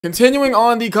Continuing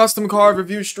on the custom card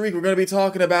review streak, we're going to be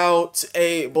talking about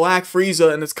a Black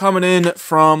Frieza, and it's coming in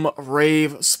from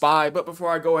Rave Spy. But before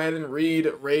I go ahead and read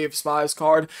Rave Spy's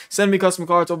card, send me custom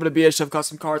cards over to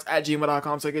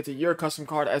bhfcustomcards@gmail.com so I get to your custom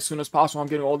card as soon as possible. I'm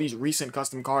getting all these recent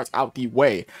custom cards out the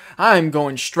way. I'm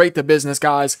going straight to business,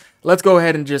 guys. Let's go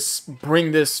ahead and just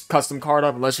bring this custom card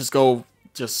up, and let's just go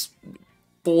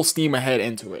full steam ahead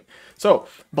into it. So,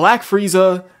 Black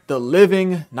Frieza, the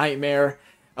Living Nightmare.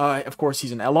 Of course,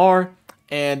 he's an LR,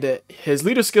 and his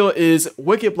leader skill is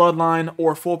Wicked Bloodline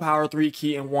or full power 3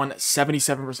 key and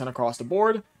 177% across the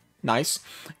board. Nice.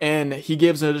 And he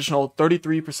gives an additional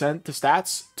 33% to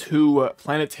stats to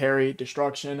planetary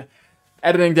destruction.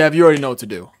 Editing dev, you already know what to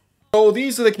do. So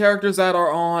these are the characters that are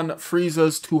on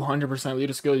Frieza's 200%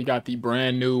 leader skill. You got the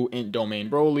brand new Int Domain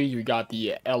Broly. You got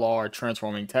the LR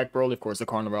Transforming Tech Broly. Of course, the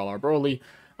Carnival LR Broly.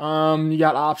 You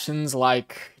got options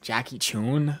like Jackie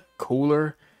Chun,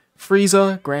 Cooler,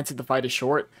 Frieza, granted the fight is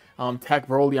short, Tech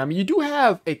Broly. I mean, you do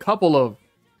have a couple of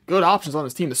good options on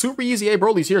this team. The Super Easy A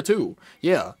Broly's here too.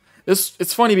 Yeah.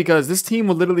 It's funny because this team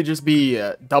would literally just be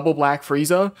double Black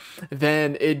Frieza,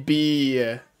 then it'd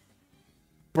be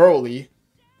Broly,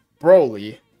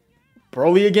 Broly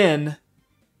again,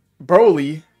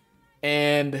 Broly,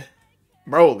 and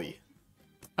Broly.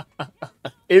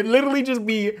 It'd literally just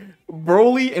be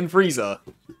Broly and Frieza.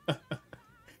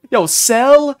 Yo,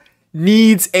 Cell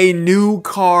needs a new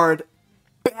card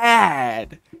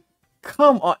bad.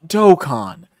 Come on,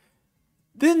 Dokkan.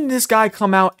 Didn't this guy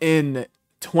come out in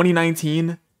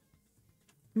 2019?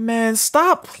 Man,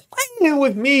 stop playing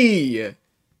with me.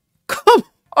 Come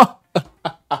on.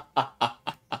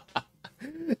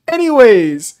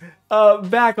 Anyways,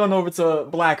 back on over to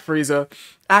Black Frieza.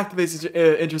 Activates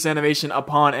interest animation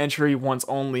upon entry once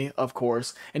only, of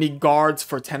course. And he guards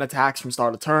for 10 attacks from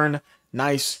start of turn.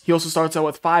 Nice. He also starts out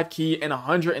with 5 key and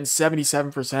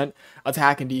 177%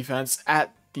 attack and defense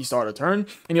at the start of turn.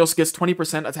 And he also gets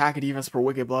 20% attack and defense per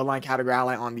Wicked Bloodline category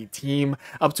ally on the team,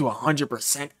 up to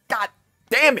 100%. God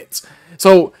damn it!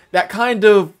 So that kind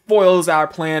of foils our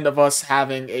plan of us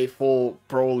having a full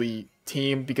Broly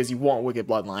team because you want Wicked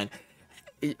Bloodline.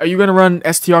 Are you gonna run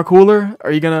STR Cooler?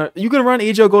 Are you gonna run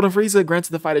AGL Golden Frieza?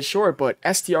 Granted the fight is short, but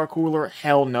STR Cooler,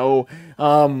 hell no.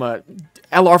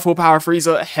 LR Full Power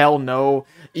Frieza, hell no.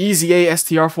 Easy A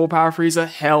STR Full Power Frieza,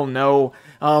 hell no.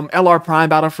 LR Prime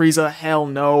Battle Frieza, hell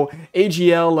no.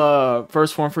 AGL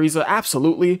First Form Frieza,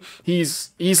 absolutely.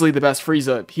 He's easily the best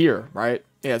Frieza here, right?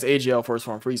 Yeah, it's AGL First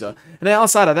Form Frieza. And then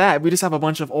outside of that, we just have a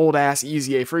bunch of old ass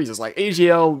Easy A Friezas like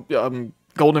AGL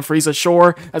Golden Frieza,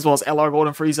 sure, as well as LR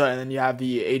Golden Frieza, and then you have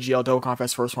the AGL Dokkan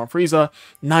Fest First Form Frieza.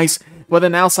 Nice. But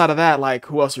then outside of that, like,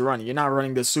 who else are you running? You're not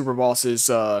running this Super Boss's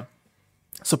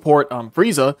support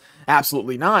Frieza.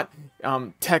 Absolutely not.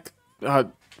 Tech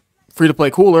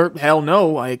free-to-play Cooler. Hell no.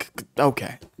 Like,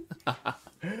 okay.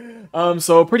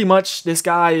 So pretty much this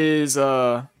guy is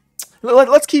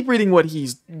let's keep reading what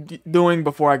he's doing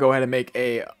before I go ahead and make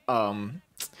a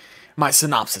my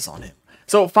synopsis on him.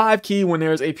 So 5 key when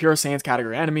there's a pure Saiyans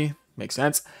category enemy, makes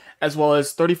sense, as well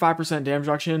as 35% damage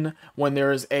reduction when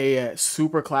there's a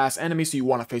super class enemy, so you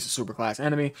want to face a super class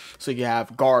enemy, so you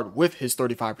have guard with his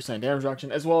 35% damage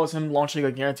reduction, as well as him launching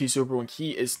a guaranteed super when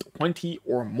key is 20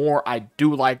 or more. I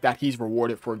do like that he's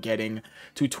rewarded for getting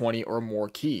to 20 or more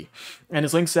key. And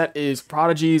his link set is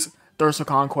Prodigies, Thirst for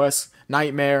Conquest,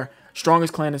 Nightmare,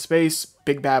 Strongest Clan in Space,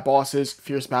 Big Bad Bosses,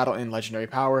 Fierce Battle, and Legendary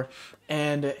Power.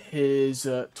 And his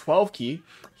 12 key,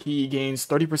 he gains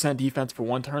 30% defense for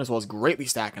 1 turn, as well as greatly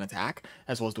stacking attack,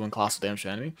 as well as doing colossal damage to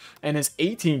the enemy. And his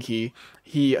 18 key,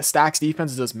 he stacks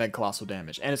defense and does mega colossal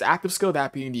damage. And his active skill,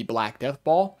 that being the Black Death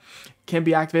Ball, can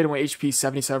be activated when HP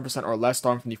 77% or less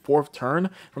starting from the 4th turn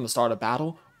from the start of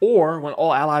battle, or when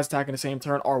all allies attacking the same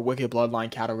turn are Wicked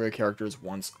Bloodline category characters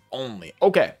once only.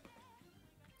 Okay.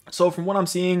 So from what I'm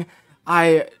seeing,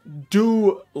 I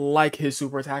do like his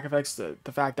super attack effects, the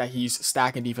fact that he's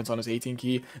stacking defense on his 18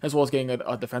 key, as well as getting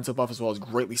a defensive buff, as well as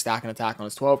greatly stacking attack on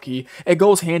his 12 key. It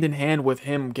goes hand in hand with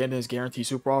him getting his guarantee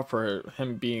super off for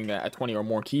him being at 20 or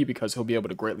more key, because he'll be able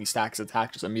to greatly stack his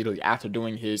attack just immediately after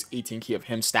doing his 18 key of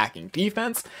him stacking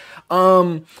defense.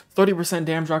 30%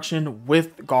 damage reduction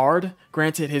with guard.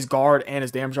 Granted, his guard and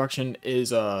his damage reduction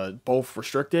is both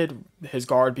restricted, his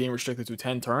guard being restricted to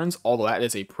 10 turns, although that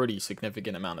is a pretty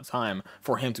significant amount of time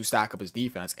for him to stack up his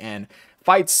defense. And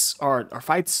fights are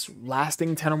fights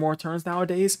lasting 10 or more turns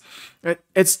nowadays.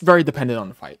 It's very dependent on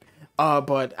the fight.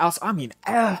 But also, I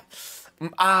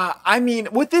mean,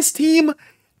 with this team,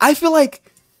 I feel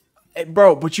like,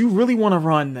 bro, but you really want to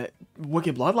run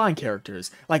Wicked Bloodline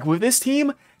characters. Like, with this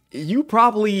team, you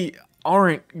probably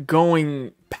aren't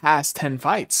going past 10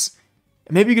 fights.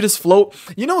 Maybe you could just float.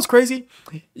 You know what's crazy?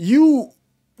 You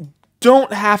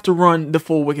don't have to run the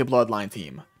full Wicked Bloodline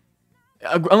team.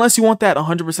 Unless you want that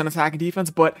 100% attack and defense.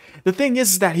 But the thing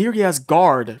is that here he has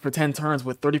guard for 10 turns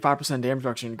with 35% damage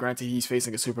reduction. Granted, he's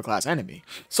facing a super class enemy.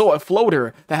 So a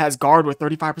floater that has guard with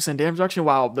 35% damage reduction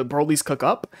while the Broly's cook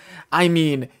up. I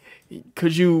mean,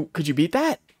 could you beat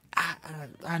that?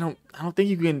 I don't think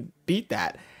you can beat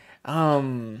that.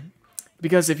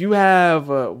 Because if you have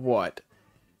what?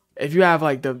 If you have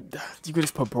like you could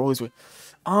just put Broly's with,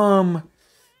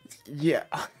 yeah.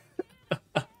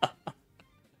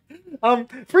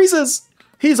 Frieza's,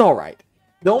 he's all right.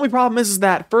 The only problem is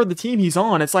that for the team he's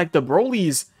on, it's like the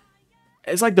Broly's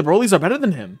are better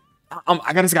than him.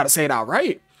 I just gotta say it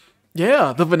outright.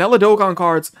 Yeah, the vanilla Dokkan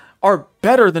cards are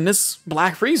better than this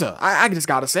Black Frieza. I just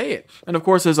gotta say it. And of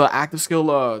course, there's an active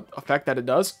skill effect that it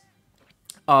does.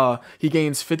 He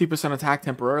gains 50% attack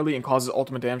temporarily and causes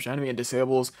ultimate damage to enemy and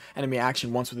disables enemy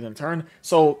action once within a turn.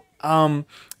 So,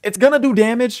 it's gonna do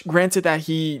damage. Granted that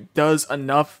he does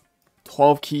enough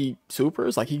 12 key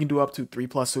supers, like he can do up to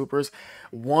 3+ supers.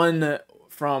 One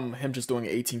from him just doing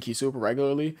an 18 key super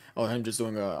regularly, or him just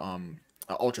doing a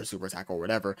ultra super attack or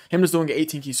whatever. Him just doing an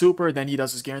 18 key super, then he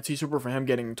does his guarantee super for him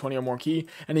getting 20 or more key,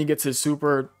 and he gets his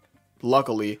super,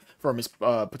 luckily, from his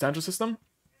potential system.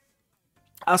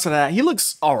 Outside of that, he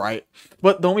looks alright,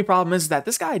 but the only problem is that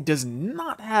this guy does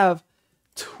not have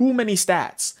too many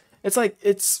stats. It's like,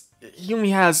 he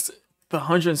only has the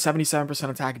 177%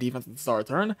 attack and defense at the start of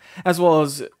turn, as well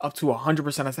as up to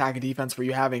 100% attack and defense for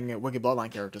you having Wicked Bloodline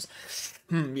characters.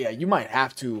 Yeah, you might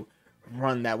have to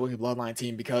run that Wicked Bloodline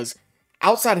team, because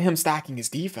outside of him stacking his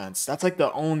defense, that's like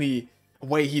the only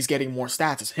way he's getting more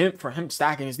stats, is for him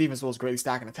stacking his defense as well as greatly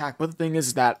stacking attack. But the thing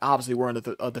is that obviously we're in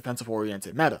a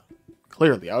defensive-oriented meta.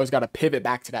 Clearly, I always got to pivot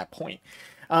back to that point.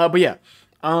 But yeah,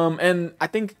 and I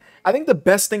think the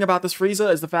best thing about this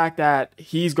Frieza is the fact that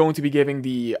he's going to be giving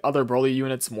the other Broly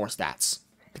units more stats,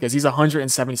 because he's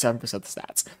 177% the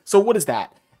stats. So what is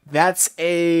that? That's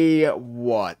a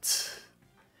what?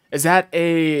 Is that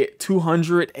a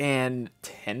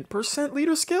 210%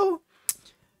 leader skill?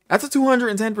 That's a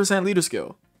 210% leader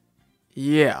skill.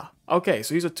 Yeah. Okay,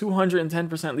 so he's a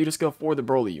 210% leader skill for the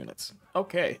Broly units.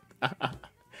 Okay.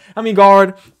 I mean,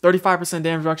 guard, 35%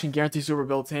 damage reduction, guaranteed super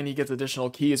built in. He gets additional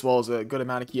key as well as a good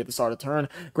amount of key at the start of turn.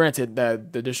 Granted, the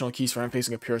additional keys for him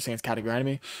facing a pure Saiyans category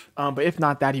enemy. But if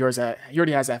not that, he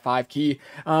already has that 5 key.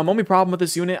 Only problem with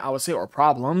this unit, I would say, or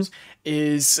problems,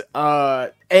 is A,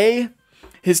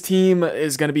 his team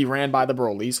is going to be ran by the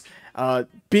Brolys.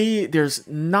 B, there's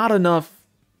not enough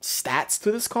stats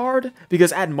to this card,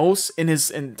 because at most in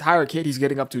his entire kit, he's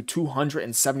getting up to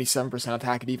 277%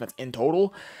 attack and defense in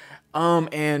total.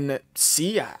 And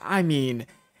C, I mean,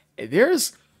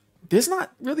 there's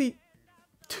not really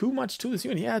too much to this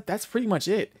unit. Yeah, that's pretty much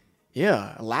it.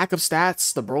 Yeah, lack of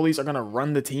stats. The Brolys are gonna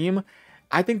run the team.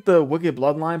 I think the Wicked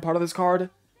Bloodline part of this card,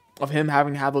 of him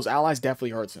having to have those allies,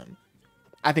 definitely hurts him.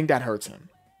 I think that hurts him,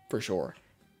 for sure.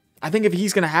 I think if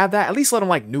he's gonna have that, at least let him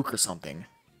like nuke or something.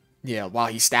 Yeah, while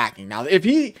he's stacking. Now, if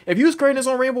he was creating his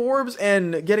own Rainbow Orbs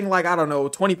and getting like, I don't know,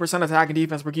 20% attack and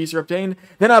defense per key obtained,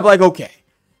 then I'd be like, okay.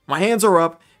 My hands are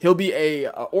up. He'll be a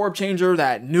orb changer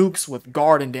that nukes with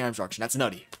guard and damage reduction. That's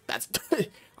nutty. That's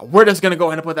we're just gonna go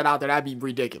ahead and put that out there. That'd be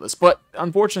ridiculous. But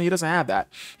unfortunately, he doesn't have that.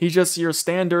 He's just your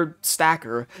standard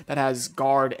stacker that has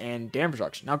guard and damage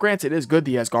reduction. Now, granted, it is good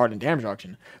that he has guard and damage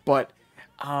reduction, but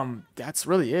that's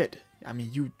really it. I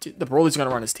mean, the Broly's gonna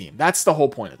run his team. That's the whole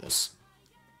point of this.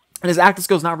 And his active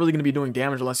skill is not really going to be doing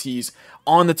damage unless he's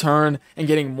on the turn and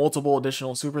getting multiple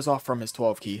additional supers off from his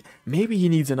 12 key. Maybe he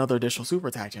needs another additional super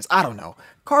attack chance. I don't know.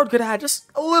 Card could have had just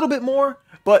a little bit more,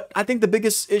 but I think the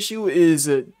biggest issue is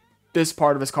this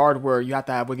part of his card where you have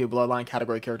to have Wicked Bloodline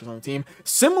category characters on the team.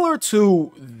 Similar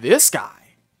to this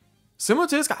guy.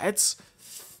 It's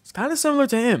kind of similar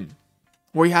to him,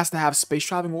 where he has to have space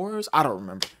traveling warriors. I don't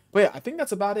remember. But yeah, I think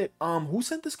that's about it. Who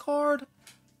sent this card?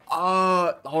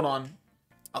 Hold on.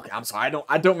 Okay, I'm sorry.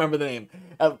 I don't remember the name.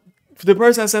 For the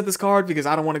person that sent this card, because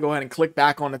I don't want to go ahead and click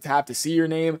back on the tab to see your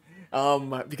name,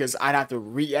 because I'd have to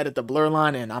re-edit the blur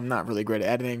line, and I'm not really great at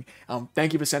editing.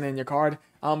 Thank you for sending in your card.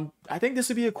 I think this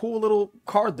would be a cool little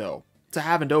card, though, to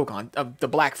have in Dokkan. The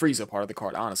Black Frieza part of the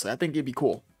card, honestly. I think it'd be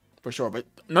cool, for sure. But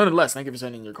nonetheless, thank you for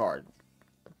sending in your card.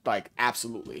 Like,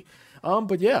 absolutely.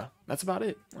 But yeah, that's about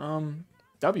it.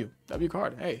 W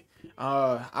card. Hey,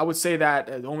 I would say that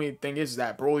the only thing is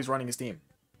that Broly's running his team.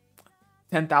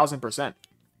 10,000%,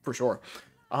 for sure.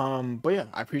 But yeah,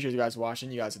 I appreciate you guys watching.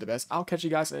 You guys are the best. I'll catch you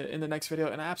guys in the next video,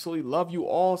 and I absolutely love you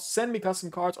all. Send me custom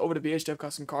cards over to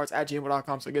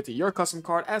bhdevcustomcards@gmail.com so I get to your custom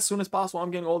card as soon as possible. I'm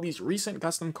getting all these recent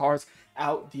custom cards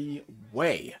out the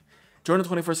way. Join the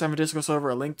 24/7 Discord server.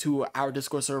 A link to our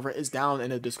Discord server is down in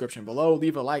the description below.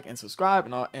 Leave a like and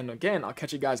subscribe. And again, I'll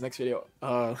catch you guys next video.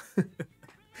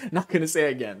 Not gonna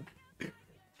say again.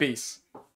 Peace.